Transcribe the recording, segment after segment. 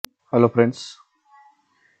Hello friends,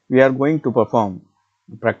 we are going to perform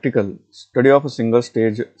a practical study of a single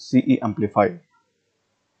stage CE amplifier.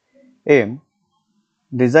 Aim: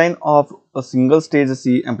 design of a single stage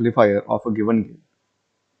CE amplifier of a given gain.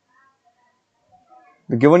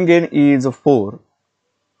 The given gain is 4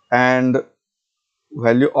 and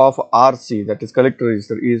value of RC, that is collector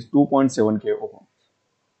resistor, is 2.7 k ohm.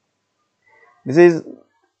 This is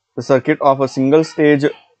the circuit of a single stage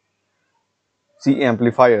CE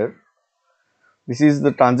amplifier. This is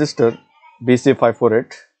the transistor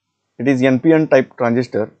BC548. It is NPN type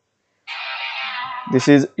transistor. This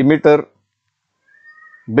is emitter,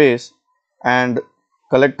 base and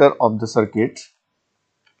collector of the circuit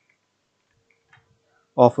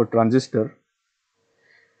of a transistor.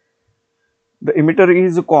 The emitter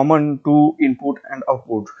is common to input and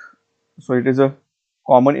output, so it is a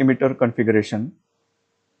common emitter configuration.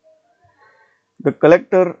 The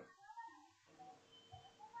collector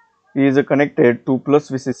is connected to plus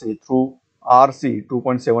VCC through RC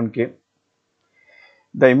 2.7 K.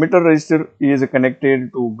 The emitter resistor is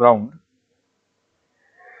connected to ground.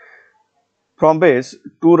 From base,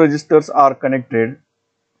 two resistors are connected.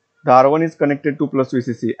 The R1 is connected to plus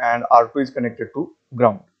VCC and R2 is connected to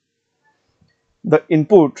ground. The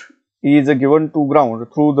input is given to ground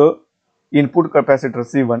through the input capacitor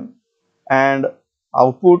C1 and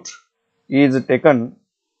output is taken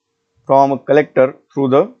from collector through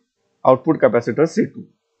the output capacitor C2.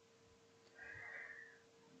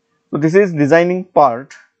 So this is designing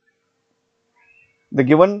part. The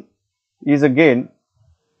given is a gain,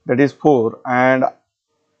 that is 4, and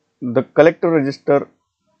the collector resistor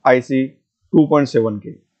IC 2.7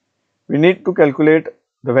 K. We need to calculate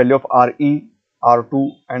the value of RE,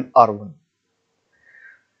 R2 and R1.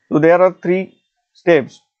 So there are 3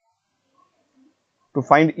 steps to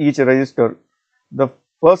find each resistor. The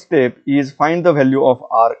first step is find the value of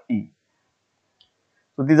RE.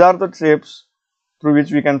 So these are the steps through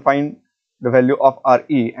which we can find the value of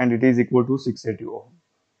RE, and it is equal to 680 ohm.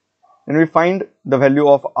 Then we find the value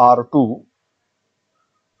of R2.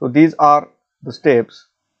 So these are the steps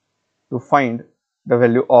to find the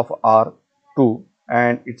value of R2,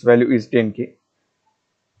 and its value is 10K.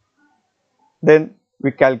 Then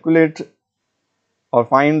we calculate or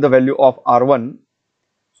find the value of R1.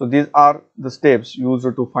 So these are the steps used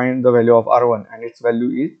to find the value of R1, and its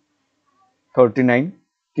value is 39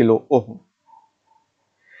 kilo ohm.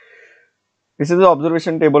 This is the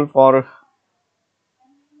observation table for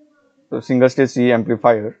the single stage CE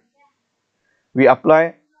amplifier. We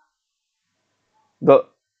apply the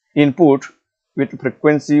input with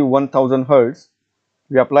frequency 1000 Hz.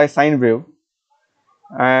 We apply sine wave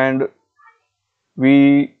and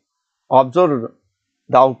we observe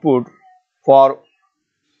the output for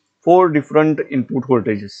 4 different input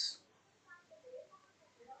voltages.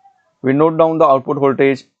 We note down the output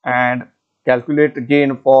voltage and calculate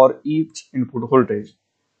gain for each input voltage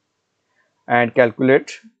and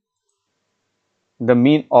calculate the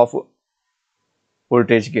mean of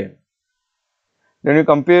voltage gain. Then we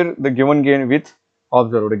compare the given gain with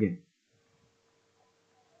observed gain.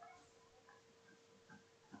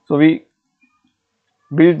 So we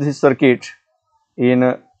build this circuit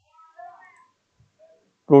in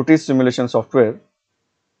Proteus simulation software.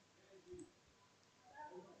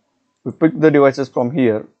 We pick the devices from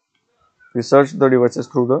here. We search the devices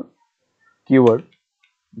through the keyword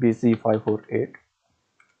BC548.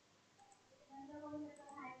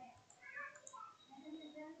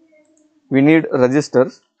 We need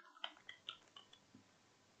resistors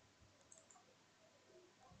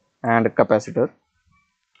and capacitor.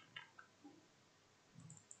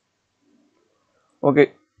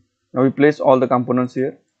 Okay, now we place all the components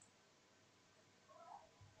here.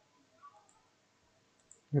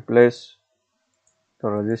 We place the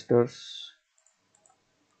resistors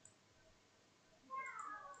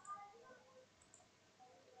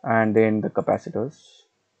and then the capacitors.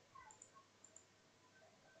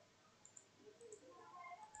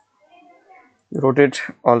 We rotate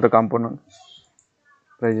all the components,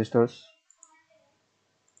 resistors.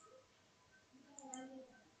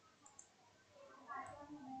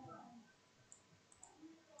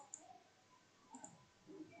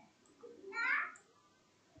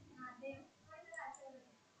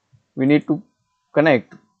 We need to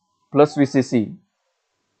connect plus VCC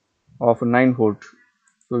of 9 volt.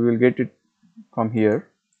 So we will get it from here,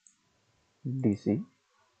 DC,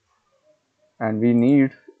 and we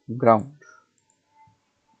need ground.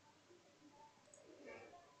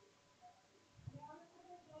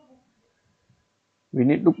 We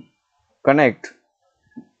need to connect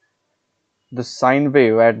the sine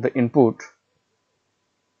wave at the input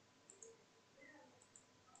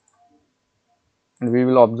and we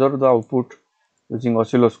will observe the output using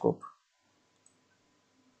oscilloscope.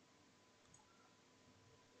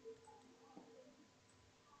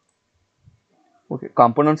 Okay,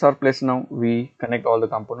 components are placed now. We connect all the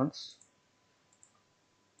components.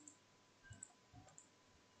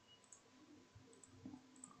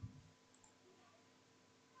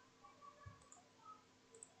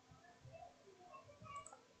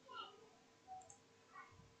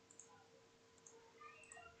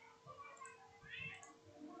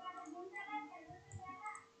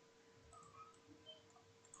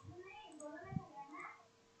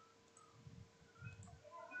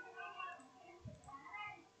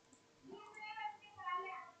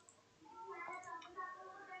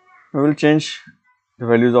 We will change the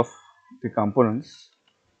values of the components.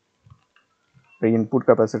 The input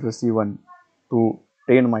capacitor C1 to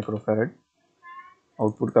 10 microfarad,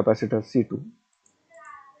 output capacitor C2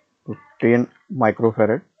 to 10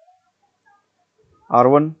 microfarad,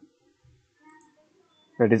 R1,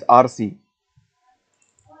 that is RC,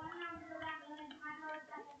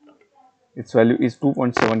 its value is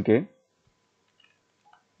 2.7K,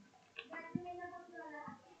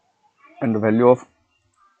 and the value of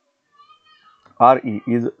RE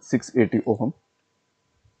is 680 ohm.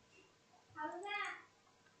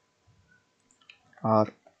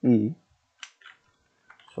 RE,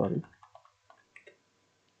 sorry,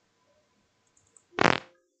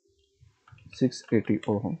 680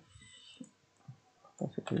 ohm.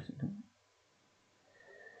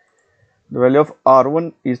 The value of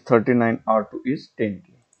R1 is 39, R2 is 10K.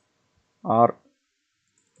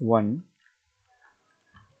 R1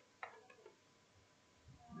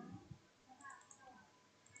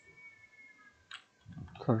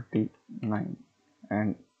 39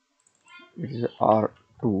 and it is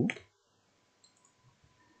R2.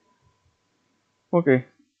 Okay,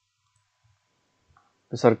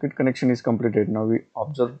 the circuit connection is completed. Now we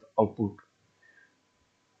observe the output.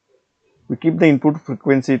 We keep the input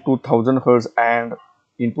frequency to 1000 Hz and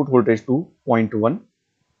input voltage to 0.1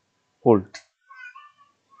 volt.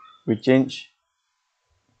 We change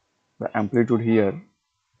the amplitude here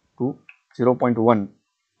to 0.1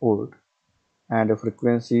 volt and a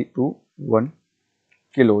frequency to 1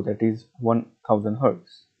 kilo, that is 1000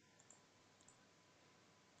 Hz.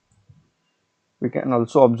 We can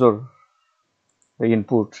also observe the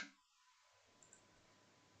input.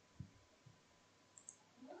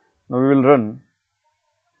 Now we will run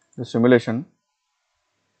the simulation.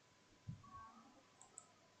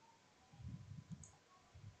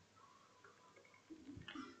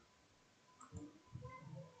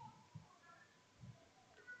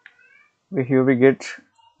 Here we get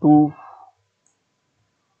two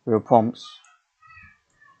waveforms.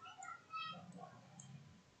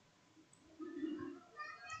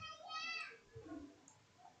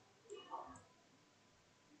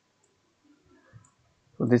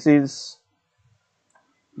 So this is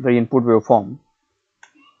the input waveform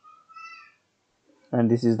and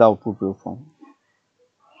this is the output waveform.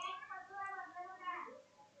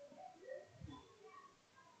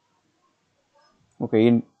 Okay,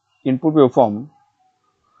 in input waveform,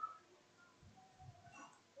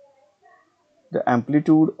 the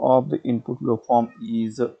amplitude of the input waveform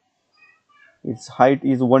is, its height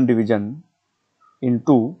is 1 division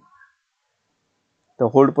into the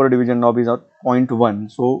hold per division knob is at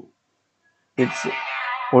 0.1, so its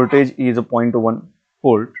voltage is a 0.1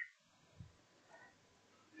 volt.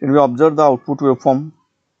 When we observe the output waveform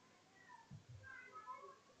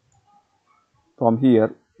from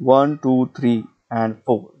here, 1, 2, 3 and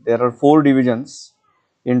 4, there are 4 divisions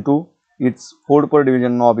into its hold per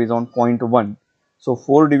division knob is on 0.1, so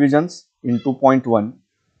 4 divisions into 0.1,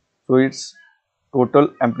 so its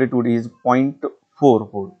total amplitude is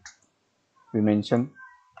 0.4 volt. We mention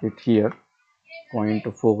it here,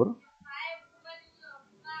 0.4.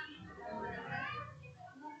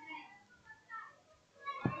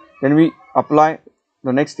 Then we apply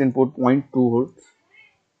the next input 0.2 volts.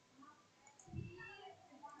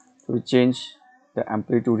 So we change the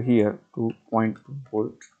amplitude here to 0.2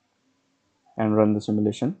 volt and run the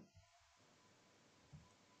simulation.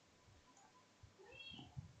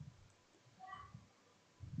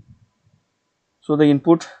 So the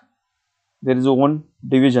input, there is a one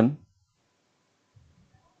division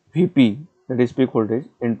Vp, that is peak voltage,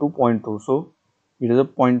 into 0.2, so it is a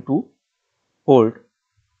 0.2 volt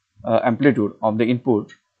amplitude of the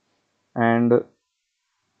input, and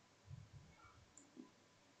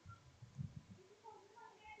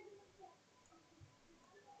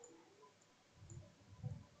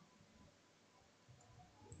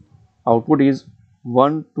output is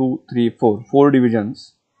 1, 2, 3, 4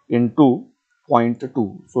 divisions into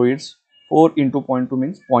 0.2, so it's 4 into 0.2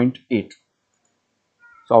 means 0.8.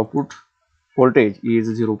 So output voltage is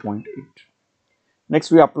 0.8.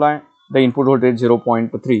 Next we apply the input voltage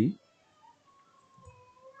 0.3.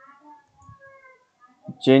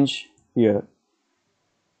 Change here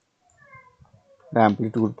the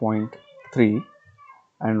amplitude 0.3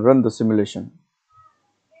 and run the simulation.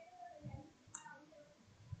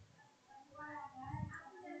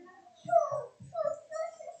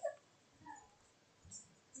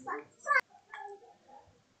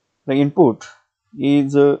 The input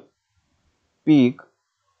is peak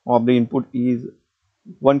of the input is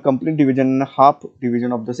one complete division and half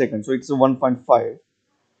division of the second. So it's 1.5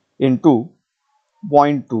 into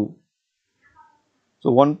 0.2.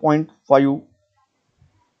 So 1.5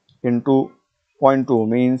 into 0.2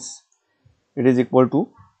 means it is equal to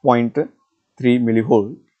 0.3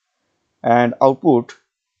 millivolt, and output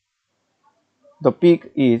the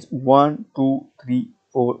peak is 1, 2, 3,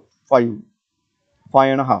 4, 5,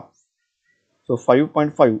 5 and a half. So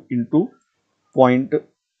 5.5 into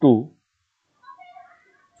 0.2.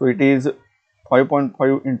 So it is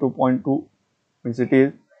 5.5 into 0.2 means it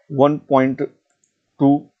is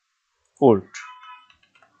 1.2 volt.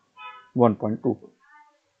 1.2 volt.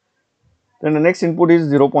 Then the next input is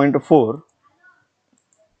 0.4.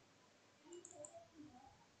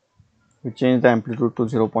 We change the amplitude to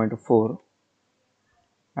 0.4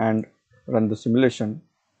 and run the simulation.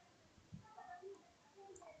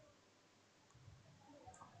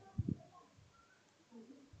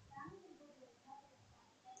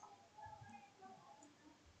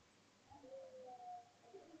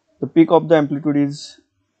 The peak of the amplitude is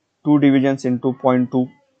 2 divisions into 0.2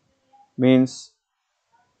 means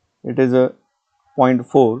it is a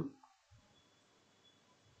 0.4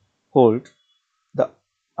 volt. The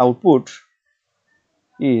output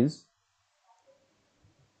is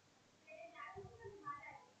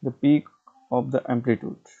the peak of the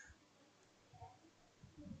amplitude.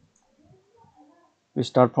 We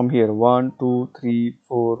start from here 1, 2, 3,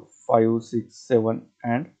 4, 5, 6, 7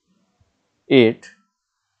 and 8.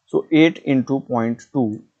 So 8 into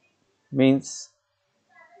 0.2 means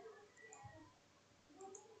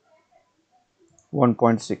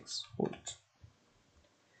 1.6 volts.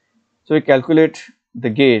 So we calculate the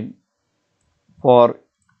gain for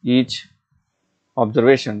each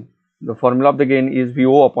observation. The formula of the gain is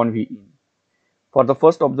VO upon Vin. For the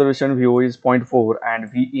first observation, VO is 0.4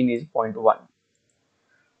 and Vin is 0.1.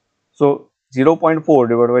 So 0.4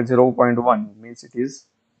 divided by 0.1 means it is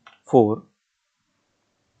 4.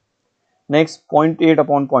 Next 0.8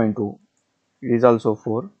 upon 0.2, it is also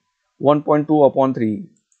 4. 1.2 upon 3,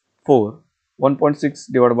 4.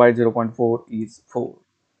 1.6 divided by 0.4 is 4.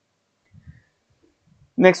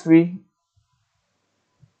 Next we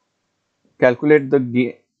calculate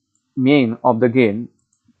the mean of the gain,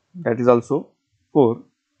 that is also 4.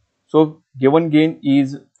 So given gain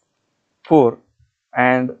is 4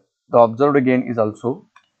 and the observed gain is also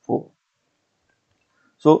 4.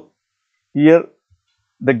 So here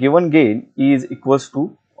the given gain is equals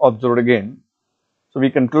to observed gain. So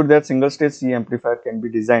we conclude that single stage C amplifier can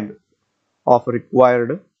be designed of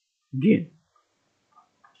required gain.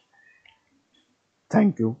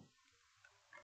 Thank you.